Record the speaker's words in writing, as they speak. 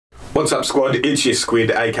What's up, squad? It's your Squid,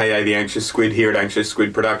 aka the Anxious Squid, here at Anxious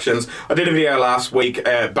Squid Productions. I did a video last week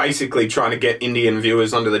basically trying to get Indian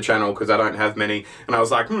viewers onto the channel because I don't have many, and I was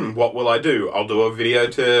like, what will I do? I'll do a video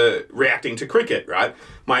reacting to cricket, right?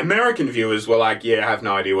 My American viewers were like, yeah, I have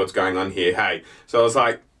no idea what's going on here, hey. So I was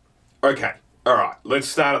like, okay, alright, let's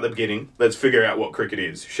start at the beginning. Let's figure out what cricket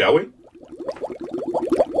is, shall we?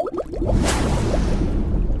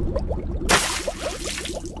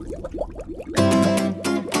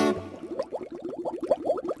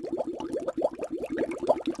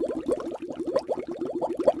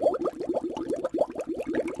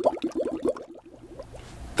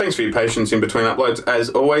 Thanks for your patience in between uploads. As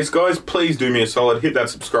always, guys, please do me a solid. Hit that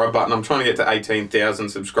subscribe button. I'm trying to get to 18,000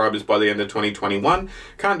 subscribers by the end of 2021.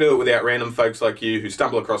 Can't do it without random folks like you who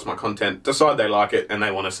stumble across my content, decide they like it, and they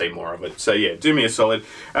want to see more of it. So yeah, do me a solid.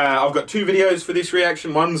 I've got two videos for this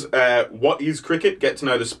reaction. One's what is cricket? Get to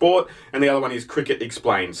know the sport. And the other one is Cricket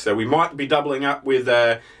Explained. So we might be doubling up with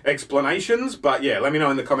explanations, but yeah, let me know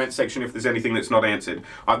in the comments section if there's anything that's not answered.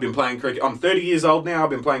 I've been playing cricket. I'm 30 years old now. I've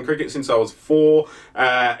been playing cricket since I was 4.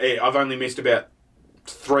 I've only missed about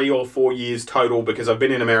 3 or 4 years total because I've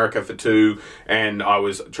been in America for 2 and I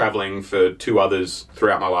was traveling for 2 others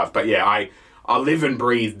throughout my life. But yeah, I live and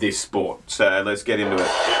breathe this sport. So let's get into it.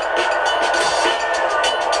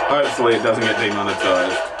 Hopefully it doesn't get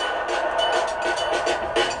demonetized.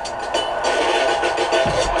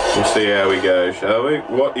 We'll see how we go, shall we?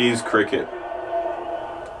 What is cricket?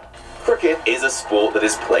 Cricket is a sport that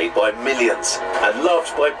is played by millions and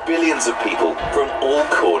loved by billions of people from all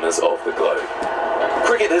corners of the globe.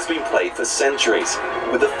 Cricket has been played for centuries,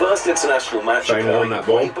 with the first international match occurring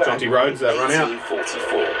way back in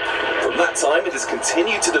 1844. From that time, it has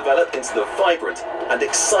continued to develop into the vibrant and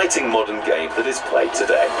exciting modern game that is played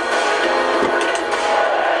today.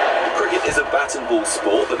 Cricket is a bat and ball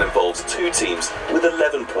sport that involves 2 teams with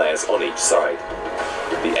 11 players on each side.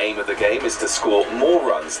 The aim of the game is to score more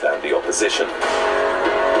runs than the opposition.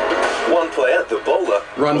 One player, the bowler,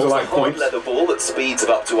 runs holds like a hard points. leather ball that speeds of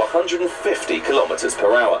up to 150 kilometers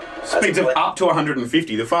per hour. Speeds of up to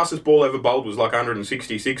 150. The fastest ball ever bowled was like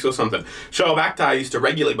 166 or something. Shoaib Akhtar used to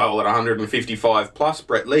regularly bowl at 155 plus.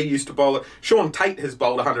 Brett Lee used to bowl it. Sean Tate has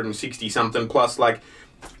bowled 160 something plus, like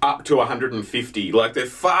up to 150. Like they're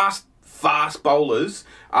fast bowlers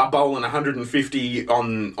are bowling 150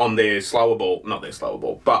 on their slower ball, not their slower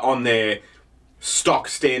ball, but on their stock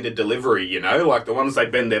standard delivery, you know, like the ones they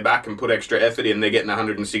bend their back and put extra effort in, they're getting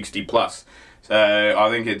 160 plus. So I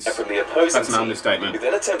think that's an understatement. Who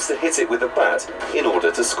then attempts to hit it with a bat in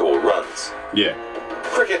order to score runs. Yeah.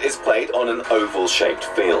 Cricket is played on an oval-shaped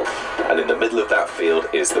field, and in the middle of that field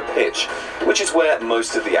is the pitch, which is where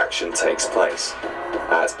most of the action takes place.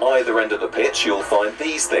 At either end of the pitch, you'll find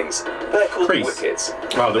these things. They're called wickets.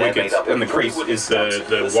 Oh, the wickets. And the crease is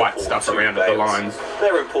the white stuff around the lines.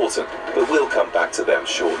 They're important, but we'll come back to them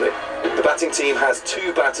shortly. The batting team has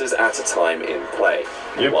 2 batters at a time in play,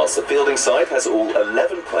 whilst the fielding side has all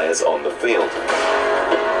 11 players on the field.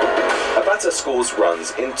 A batter scores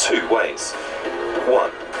runs in 2 ways.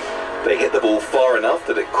 1. They hit the ball far enough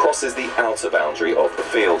that it crosses the outer boundary of the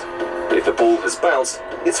field. If the ball has bounced,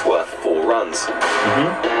 it's worth 4 runs. 6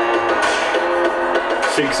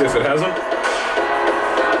 if it hasn't.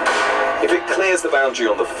 If it clears the boundary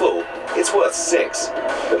on the full, it's worth 6,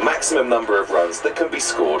 the maximum number of runs that can be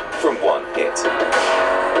scored from 1 hit.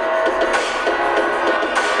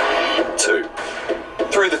 2.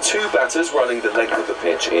 Through the 2 batters running the length of the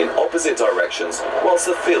pitch in opposite directions whilst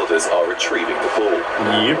the fielders are retrieving the ball.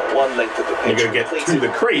 One length of the pitch you gotta get to the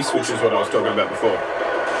crease, which is what I was talking about before.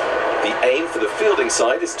 The aim for the fielding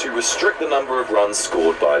side is to restrict the number of runs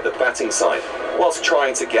scored by the batting side, whilst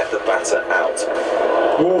trying to get the batter out.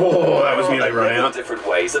 Oh, that was nearly run out. Different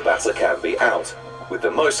ways a batter can be out, with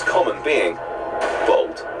the most common being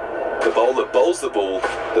bowled. The bowler bowls the ball,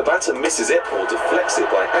 the batter misses it or deflects it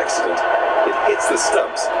by accident, it hits the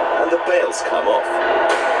stumps, and the bails come off.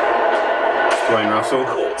 Dwayne Russell,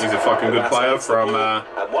 he's a fucking good player from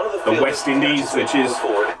the West Indies, which is,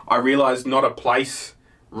 I realised, not a place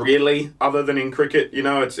really other than in cricket. You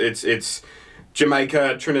know, it's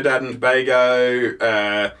Jamaica, Trinidad and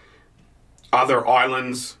Tobago, other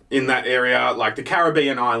islands in that area, like the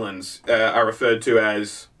Caribbean islands are referred to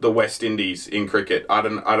as the West Indies in cricket. I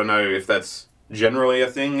don't know if that's generally a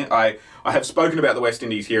thing. I have spoken about the West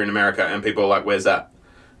Indies here in America and people are like, where's that?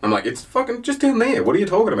 I'm like, it's fucking just down there. What are you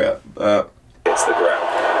talking about? It's the ground.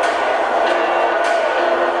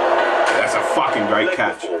 That's a fucking great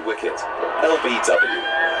catch. Wicket, LBW.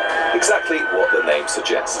 Exactly what the name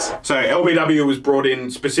suggests. So LBW was brought in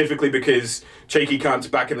specifically because cheeky cunts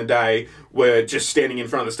back in the day were just standing in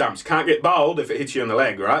front of the stumps. Can't get bowled if it hits you on the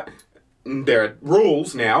leg, right? there are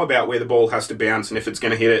rules now about where the ball has to bounce and if it's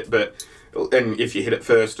going to hit it, and if you hit it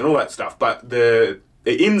first and all that stuff. But the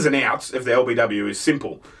ins and outs of the LBW is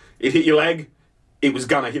simple. It hit your leg, it was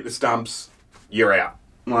going to hit the stumps, you're out.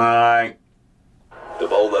 Like... The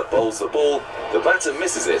bowler bowls the ball, the batter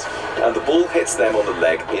misses it, and the ball hits them on the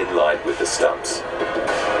leg in line with the stumps.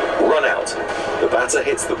 Run out. The batter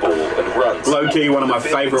hits the ball and runs. Low-key, one of my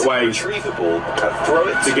favourite ways retrieve the ball and throw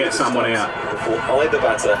it to get someone out. Before either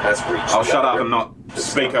batter has reached I'll shut up and not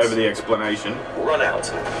speak over the explanation. Run out.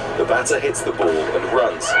 The batter hits the ball and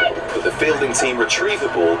runs, but the fielding team retrieve the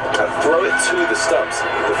ball and throw it to the stumps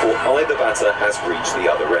before either batter has reached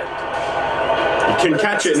the other end. You can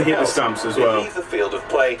catch it and hit the stumps as well. They leave the field of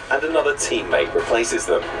play and another teammate replaces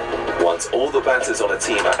them. Once all the batters on a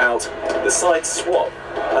team are out, the sides swap,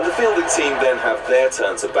 and the fielding team then have their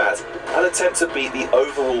turn to bat and attempt to beat the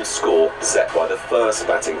overall score set by the first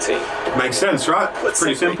batting team. Makes sense, right? But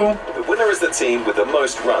pretty simple. The winner is the team with the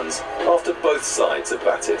most runs after both sides have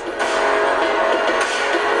batted.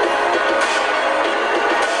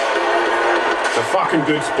 It's a fucking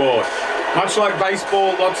good sport. Much like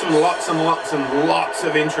baseball, lots and lots and lots and lots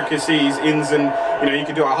of intricacies, ins and, you know, you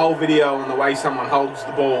can do a whole video on the way someone holds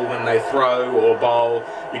the ball when they throw or bowl.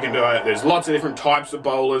 You can do it, there's lots of different types of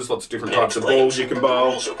bowlers, lots of different types of balls you can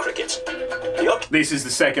bowl. Also cricket. This is the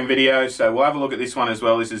second video, so we'll have a look at this one as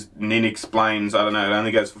well. This is Nin Explains, I don't know, it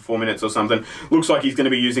only goes for 4 minutes or something. Looks like he's going to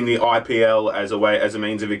be using the IPL as a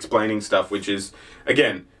means of explaining stuff, which is,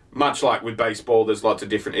 again, much like with baseball, there's lots of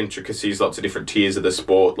different intricacies, lots of different tiers of the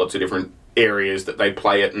sport, lots of different areas that they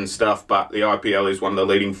play it and stuff, but the IPL is one of the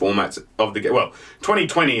leading formats of the game. Well,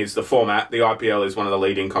 2020 is the format. The IPL is one of the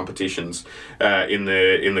leading competitions in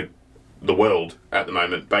the world at the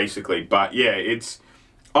moment, basically. But yeah,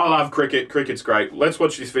 I love cricket. Cricket's great. Let's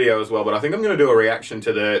watch this video as well, but I think I'm going to do a reaction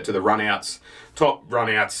to the run-outs, top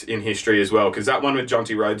run-outs in history as well, because that one with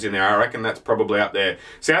Jonty Rhodes in there, I reckon that's probably up there.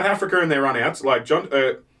 South Africa and their run-outs, like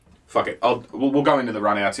fuck it. We'll go into the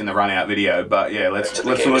run-outs in the run-out video, but yeah, let's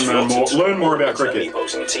learn more about cricket.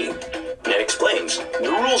 Opposing team. It explains the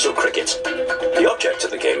rules of cricket. The object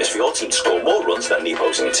of the game is for your team to score more runs than the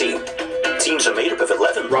opposing team. Teams are made up of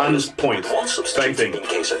 11 runs, points. One substitute in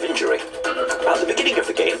case of injury. At the beginning of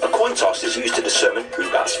the game, a coin toss is used to determine who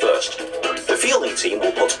bats first. The fielding team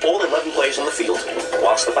will put all 11 players on the field,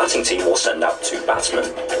 whilst the batting team will send out 2 batsmen.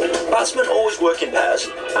 Batsmen always work in pairs,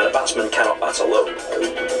 and a batsman cannot bat alone.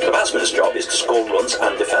 The batsman's job is to score runs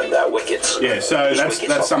and defend their wickets. Yeah, so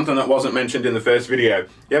that's something that wasn't mentioned in the first video.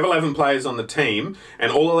 You have 11 players on the team,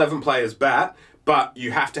 and all 11 players bat, but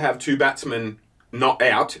you have to have 2 batsmen not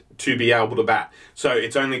out to be able to bat. So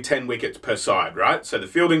it's only 10 wickets per side, right? So the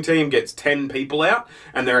fielding team gets 10 people out,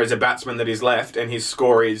 and there is a batsman that is left, and his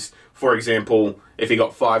score is, for example, if he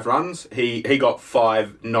got 5 runs, he got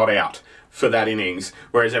 5 not out for that innings,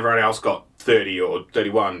 whereas everyone else got 30 or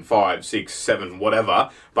 31, 5, 6, 7, whatever,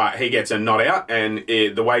 but he gets a not out, and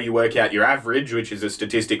the way you work out your average, which is a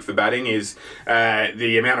statistic for batting, is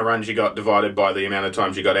the amount of runs you got divided by the amount of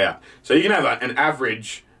times you got out. So you can have an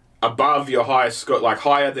average above your highest score, like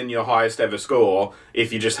higher than your highest ever score,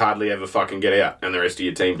 if you just hardly ever fucking get out, and the rest of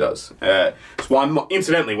your team does.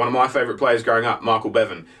 Incidentally, one of my favourite players growing up, Michael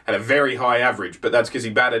Bevan, had a very high average, but that's because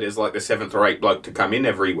he batted as like the 7th or 8th bloke to come in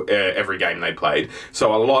every game they played.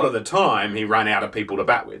 So a lot of the time, he ran out of people to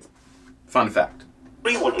bat with. Fun fact.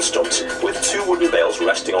 3 wooden stumps with 2 wooden bales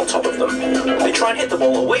resting on top of them. They try and hit the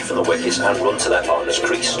ball away from the wickets and run to their partner's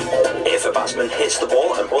crease. If a batsman hits the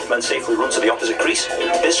ball and both men safely run to the opposite crease,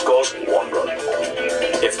 this scores 1 run.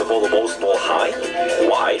 If the bowler bowls the ball high,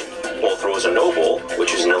 wide, or throws a no ball,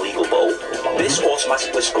 which is an illegal bowl, this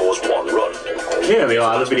automatically scores 1 run. Yeah, the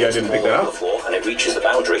other video didn't pick that up. On the floor and it reaches the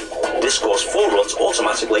boundary, this scores 4 runs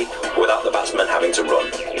automatically without the batsman having to run.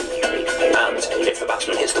 And if the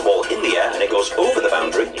batsman hits the ball in the air and it goes over the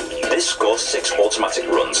boundary, this scores 6 automatic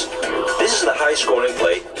runs. This is the highest scoring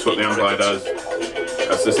play. That's what the umpire does.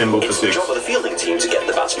 That's the symbol for 6. It's the job of the fielding team to get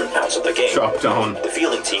the batsman out of the game. Chopped on. The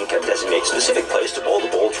fielding team can designate specific players to bowl the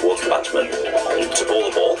ball towards the batsman. To bowl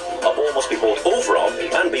a ball must be bowled over on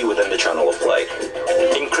and be within the channel of play.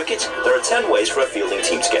 In cricket, there are 10 ways for a fielding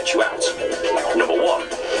team to get you out. Number 1,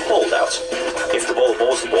 bowled out. If the bowler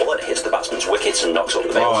bowls the ball and it hits the batsman's wickets and knocks over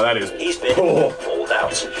the bails, he's been bowled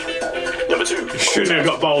out. Number 2, shouldn't have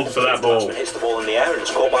got bowled for that ball. If the batsman hits the ball in the air and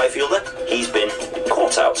it's caught by a fielder, he's been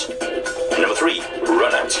caught out. Number 3,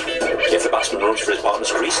 run out. If the batsman runs for his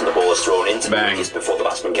partner's crease and the ball is thrown into the wickets before the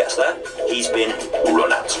batsman gets there, he's been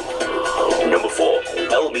run out. Number 4,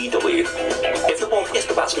 LBW. If the ball hits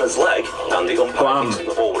the batsman's leg and the umpire thinks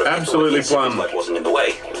the ball would have hit the wickets if his leg wasn't in the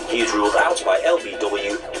way, he is ruled out by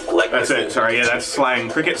LBW, leg That's it. Sorry, yeah, that's slang.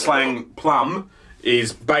 Cricket slang. Plum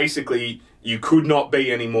is basically you could not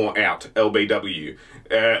be any more out. LBW.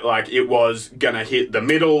 Like it was gonna hit the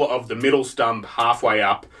middle of the middle stump halfway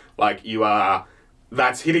up. Like you are.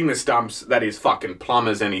 That's hitting the stumps. That is fucking plum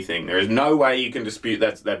as anything. There is no way you can dispute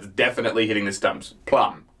that's definitely hitting the stumps.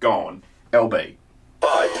 Plum. Gone. LB.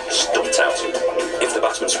 5. Stumped out. If the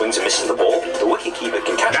batsman swings and misses the ball, the wicketkeeper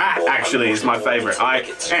can catch that the ball. That actually is my favourite.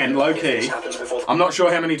 And low key, I'm not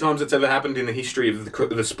sure how many times it's ever happened in the history of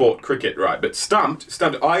the sport cricket, right? But stumped.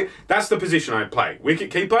 That's the position I play.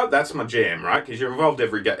 Wicketkeeper. That's my jam, right? Because you're involved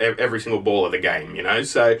every single ball of the game, you know.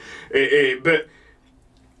 So, but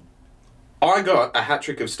I got a hat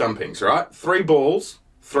trick of stumpings, right? 3 balls.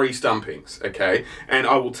 3 stumpings, okay? And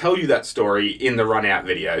I will tell you that story in the run-out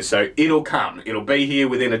video. So it'll come. It'll be here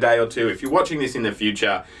within a day or two. If you're watching this in the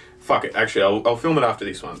future, fuck it. Actually, I'll film it after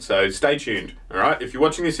this one. So stay tuned, all right? If you're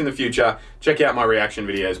watching this in the future, check out my reaction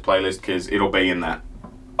videos playlist because it'll be in that.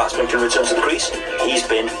 Batsman can return to the crease. He's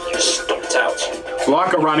been stumped out. It's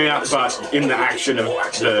like a run-out, but in the action of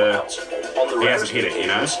he hasn't hit it, you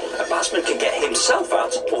know? A batsman can get himself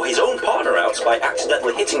out or his own partner out by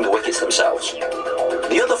accidentally hitting the wickets themselves.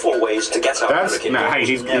 The other 4 ways to get out of cricket. No, hey,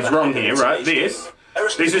 he's wrong here, right? This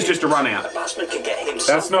is just a run out. A batsman can get himself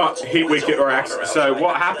That's not hit wicket or accident. So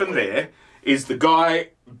what happened there is the guy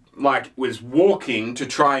like was walking to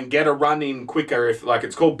try and get a run in quicker. If like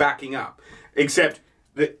it's called backing up, except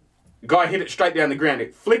the guy hit it straight down the ground.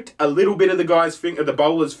 It flicked a little bit of the guy's finger, the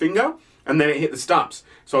bowler's finger, and then it hit the stumps.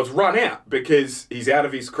 So it's run out because he's out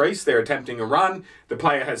of his crease. They're attempting a run. The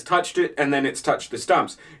player has touched it, and then it's touched the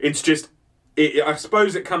stumps. It's just. I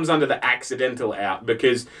suppose it comes under the accidental out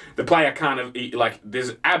because the player can't have,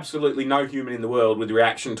 there's absolutely no human in the world with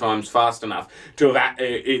reaction times fast enough to have,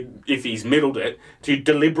 if he's middled it, to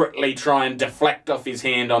deliberately try and deflect off his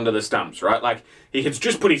hand onto the stumps, right? Like, he has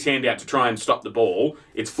just put his hand out to try and stop the ball,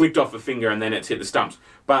 it's flicked off a finger and then it's hit the stumps.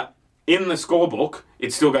 But in the scorebook,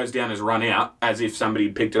 it still goes down as run out, as if somebody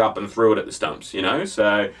picked it up and threw it at the stumps, you know?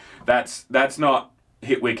 So that's not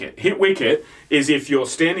hit wicket. Hit wicket is if you're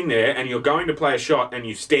standing there and you're going to play a shot and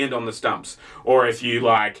you stand on the stumps. Or if you,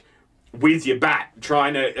 like, with your bat,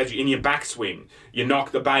 trying to, in your backswing, you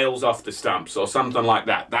knock the bails off the stumps or something like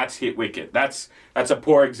that. That's hit wicket. That's a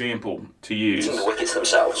poor example to use. The wickets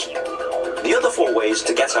themselves. The other 4 ways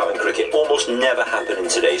to get out in cricket almost never happen in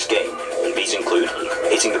today's game. These include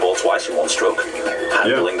hitting the ball twice in one stroke,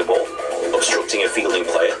 handling the ball, obstructing a fielding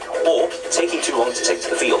player, or taking too long to take to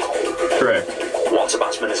the field. Correct. Once a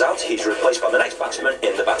batsman is out, he's replaced by the next batsman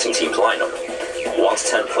in the batting team's lineup. Once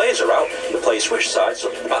 10 players are out, the players switch sides so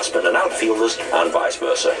that the batsmen and outfielders and vice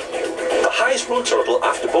versa. The highest run total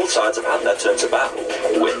after both sides have had their turn to bat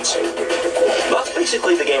wins. That's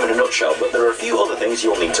basically the game in a nutshell, but there are a few other things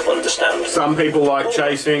you'll need to understand. Some people like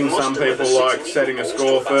chasing, some people like setting a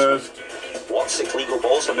score first. Once 6 legal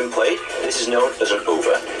balls have been played, this is known as an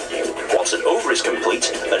over. Once an over is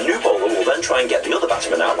complete, a new bowler will then try and get the other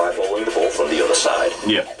batsman out by bowling the ball from the other side.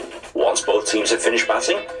 Yeah. Once both teams have finished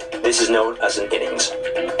batting, this is known as an innings.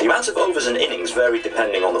 The amount of overs and innings vary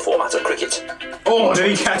depending on the format of cricket. Oh,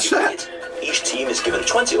 did he catch that? Each team is given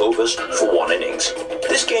 20 overs for 1 innings.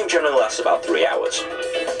 This game generally lasts about 3 hours.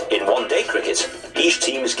 In one-day cricket, each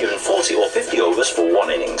team is given 40 or 50 overs for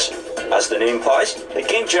 1 innings. As the name implies, the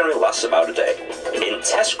game generally lasts about a day. In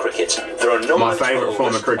Test cricket, there are no my favourite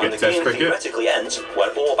form of cricket, Test cricket. Theoretically ends when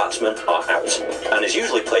all batsmen are out, and is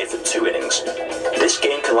usually played for 2 innings. This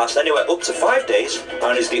game can last anywhere up to 5 days,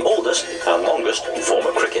 and is the oldest and longest form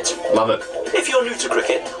of cricket. Love it. If you're new to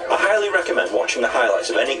cricket, I highly recommend watching the highlights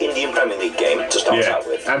of any Indian Premier League game to start out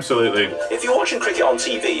with. Absolutely. If you're watching cricket on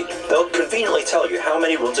TV, they'll conveniently tell you how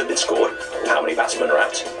many runs have been scored, how many batsmen are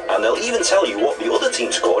out, and they'll even tell you what the other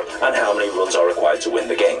team scored and how many runs are required to win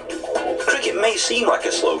the game. Cricket may seem like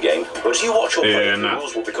a slow game, but as you watch or play, the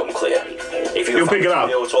rules will become clear. If you find this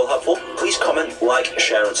video at all helpful, please comment, like,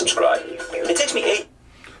 share and subscribe. It takes me 8...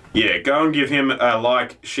 Yeah, go and give him a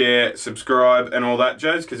like, share, subscribe and all that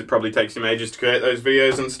jazz, because it probably takes him ages to create those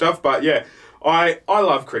videos and stuff. But yeah, I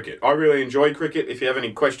love cricket. I really enjoy cricket. If you have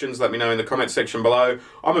any questions, let me know in the comment section below.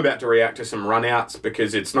 I'm about to react to some run-outs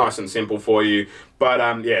because it's nice and simple for you.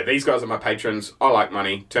 But yeah, these guys are my patrons. I like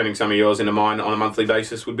money. Turning some of yours into mine on a monthly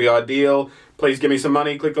basis would be ideal. Please give me some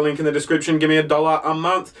money. Click the link in the description. Give me $1 a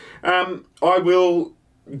month. I will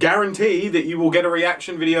guarantee that you will get a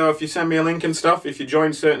reaction video if you send me a link and stuff if you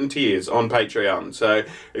join certain tiers on Patreon. So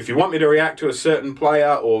if you want me to react to a certain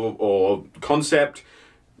player or concept,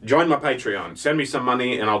 join my Patreon, send me some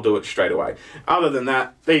money and I'll do it straight away. Other than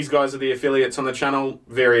that, these guys are the affiliates on the channel,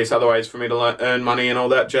 various other ways for me to earn money and all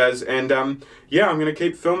that jazz. And yeah, I'm going to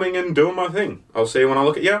keep filming and doing my thing. I'll see you when I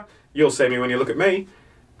look at you. You'll see me when you look at me.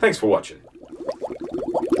 Thanks for watching.